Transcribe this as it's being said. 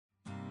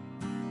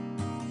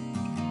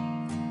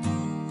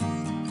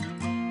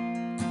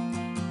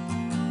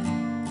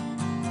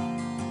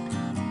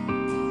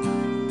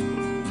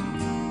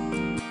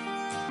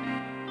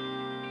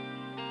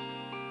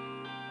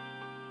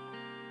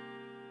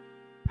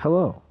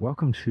Hello,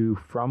 welcome to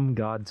From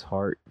God's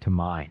Heart to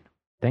Mine.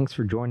 Thanks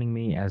for joining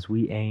me as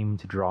we aim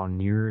to draw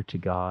nearer to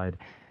God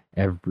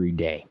every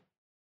day.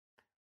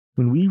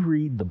 When we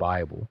read the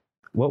Bible,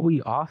 what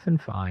we often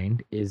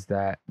find is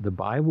that the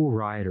Bible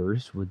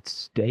writers would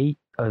state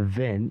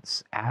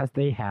events as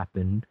they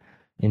happened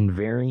in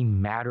very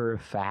matter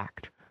of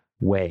fact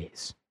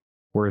ways,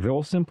 where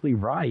they'll simply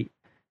write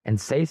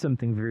and say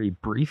something very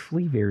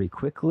briefly, very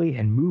quickly,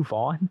 and move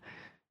on.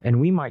 And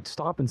we might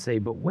stop and say,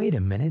 but wait a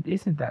minute,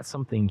 isn't that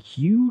something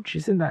huge?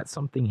 Isn't that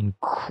something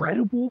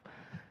incredible?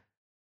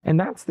 And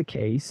that's the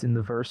case in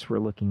the verse we're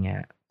looking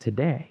at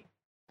today.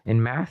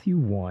 In Matthew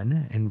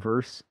 1 and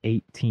verse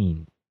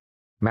 18,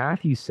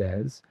 Matthew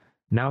says,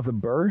 "Now the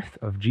birth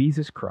of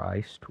Jesus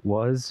Christ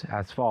was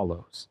as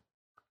follows.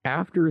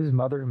 After his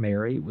mother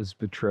Mary was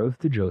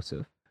betrothed to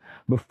Joseph,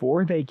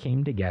 before they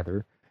came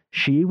together,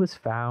 she was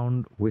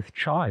found with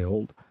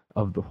child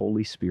of the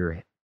Holy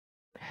Spirit."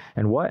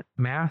 And what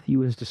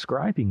Matthew is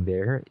describing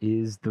there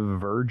is the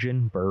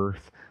virgin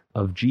birth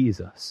of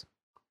Jesus.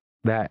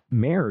 That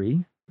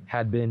Mary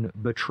had been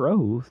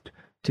betrothed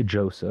to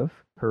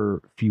Joseph,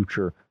 her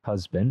future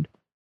husband,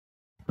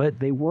 but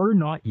they were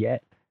not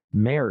yet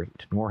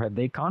married, nor had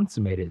they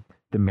consummated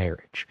the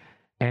marriage.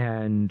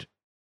 And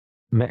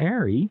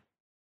Mary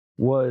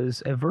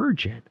was a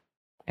virgin.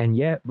 And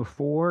yet,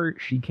 before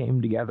she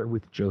came together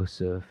with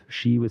Joseph,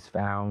 she was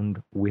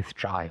found with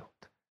child.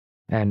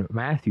 And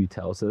Matthew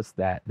tells us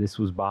that this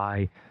was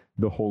by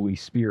the Holy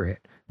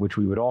Spirit, which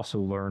we would also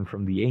learn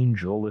from the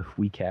angel if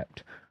we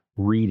kept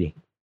reading.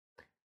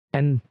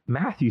 And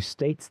Matthew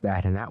states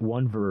that in that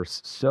one verse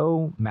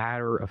so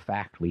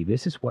matter-of-factly.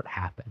 This is what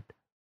happened.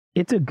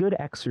 It's a good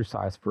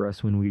exercise for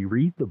us when we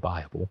read the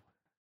Bible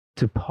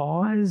to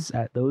pause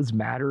at those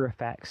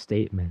matter-of-fact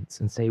statements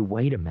and say,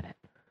 wait a minute,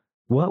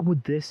 what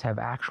would this have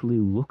actually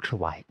looked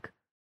like?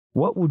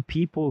 What would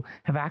people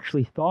have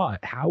actually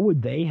thought? How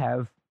would they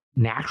have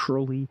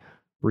naturally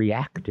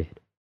reacted?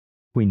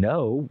 We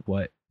know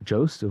what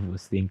Joseph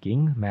was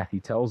thinking. Matthew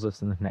tells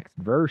us in the next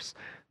verse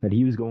that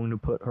he was going to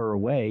put her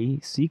away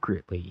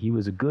secretly. He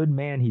was a good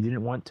man. He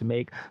didn't want to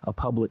make a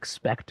public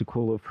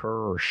spectacle of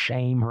her or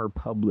shame her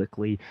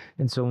publicly.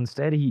 And so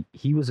instead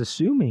he was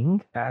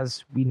assuming,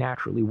 as we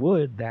naturally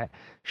would, that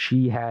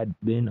she had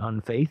been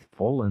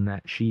unfaithful and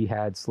that she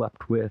had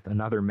slept with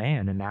another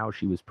man and now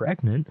she was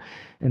pregnant.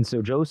 And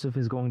so Joseph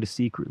is going to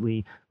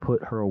secretly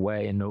put her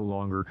away and no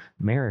longer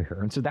marry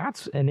her. And so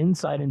that's an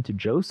insight into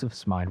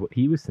Joseph's mind, what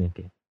he was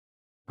thinking.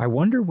 I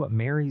wonder what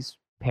Mary's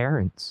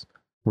parents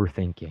were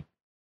thinking.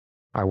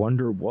 I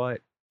wonder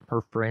what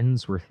her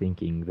friends were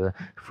thinking, the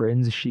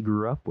friends she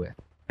grew up with.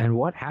 And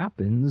what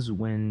happens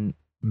when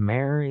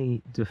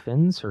Mary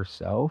defends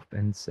herself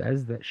and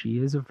says that she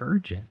is a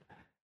virgin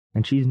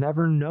and she's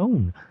never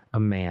known a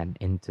man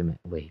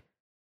intimately?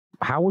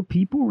 How would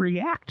people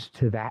react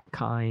to that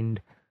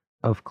kind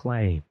of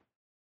claim?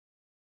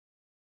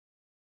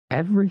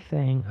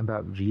 Everything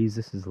about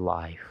Jesus'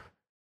 life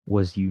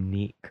was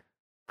unique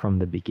from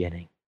the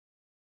beginning.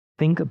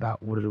 Think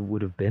about what it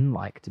would have been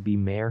like to be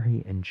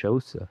Mary and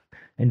Joseph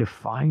and to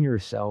find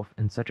yourself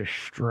in such a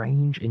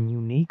strange and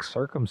unique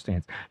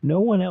circumstance. No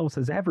one else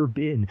has ever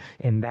been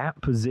in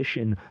that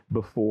position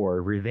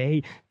before, where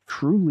they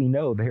truly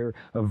know they're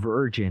a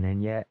virgin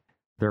and yet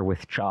they're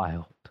with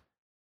child.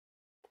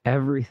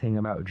 Everything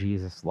about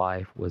Jesus'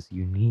 life was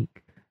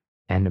unique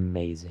and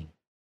amazing.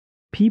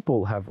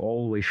 People have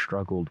always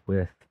struggled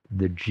with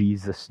the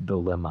Jesus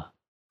dilemma.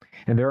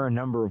 And there are a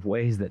number of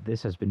ways that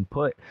this has been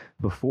put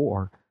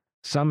before.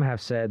 Some have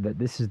said that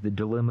this is the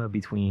dilemma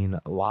between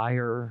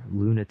liar,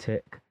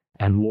 lunatic,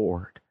 and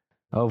Lord.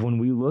 Of when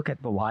we look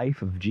at the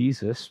life of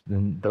Jesus,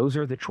 then those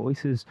are the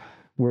choices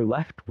we're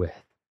left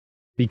with.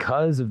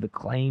 Because of the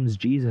claims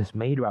Jesus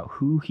made about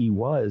who he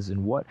was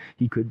and what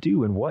he could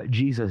do and what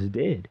Jesus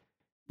did.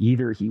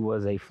 Either he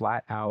was a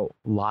flat-out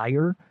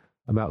liar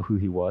about who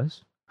he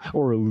was,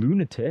 or a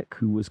lunatic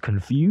who was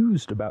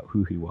confused about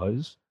who he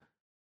was,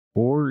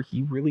 or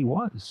he really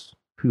was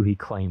who he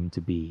claimed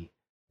to be,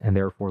 and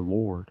therefore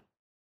Lord.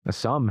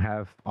 Some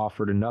have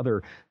offered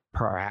another,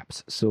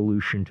 perhaps,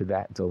 solution to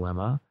that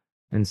dilemma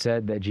and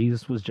said that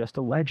Jesus was just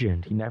a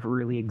legend. He never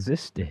really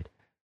existed.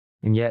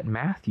 And yet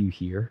Matthew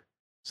here,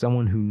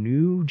 someone who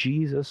knew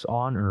Jesus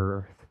on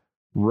earth,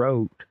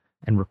 wrote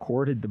and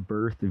recorded the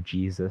birth of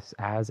Jesus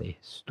as a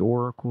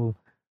historical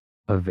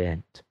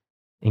event,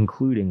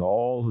 including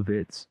all of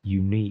its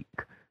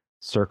unique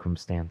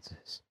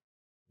circumstances.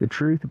 The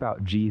truth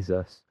about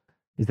Jesus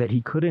is that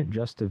he couldn't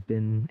just have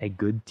been a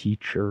good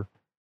teacher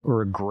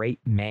or a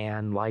great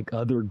man like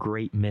other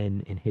great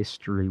men in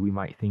history we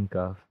might think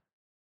of.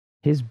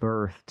 His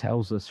birth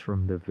tells us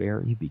from the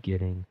very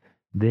beginning,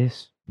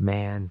 this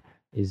man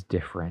is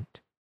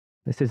different.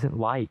 This isn't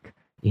like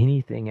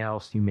anything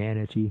else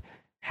humanity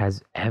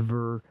has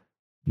ever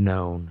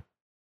known.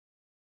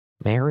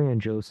 Mary and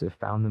Joseph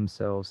found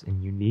themselves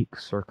in unique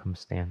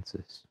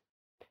circumstances.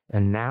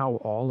 And now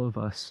all of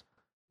us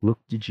look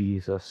to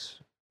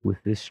Jesus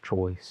with this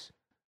choice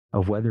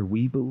of whether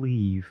we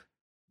believe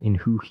in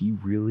who he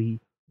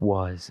really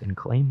was and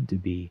claimed to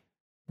be,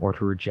 or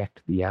to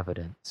reject the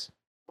evidence.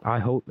 I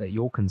hope that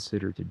you'll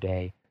consider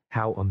today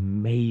how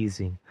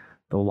amazing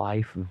the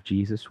life of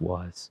Jesus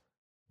was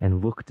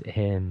and look to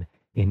him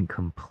in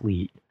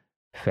complete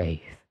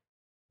faith.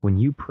 When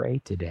you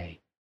pray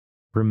today,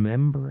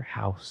 remember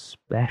how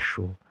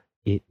special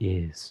it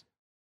is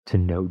to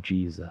know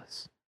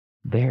Jesus.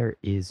 There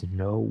is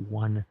no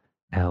one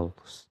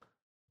else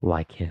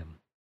like him.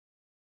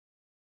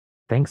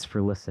 Thanks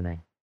for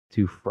listening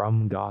to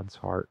From God's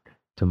Heart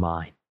to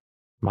Mine.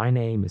 My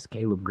name is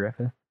Caleb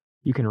Griffith.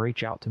 You can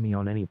reach out to me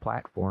on any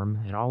platform,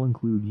 and I'll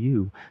include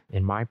you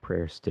in my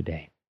prayers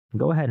today.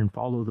 Go ahead and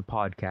follow the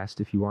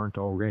podcast if you aren't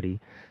already,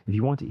 if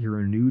you want to hear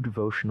a new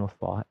devotional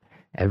thought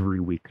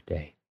every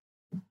weekday.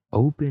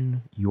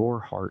 Open your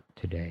heart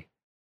today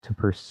to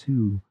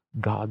pursue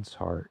God's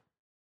heart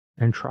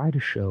and try to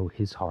show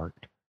his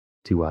heart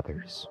to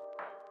others.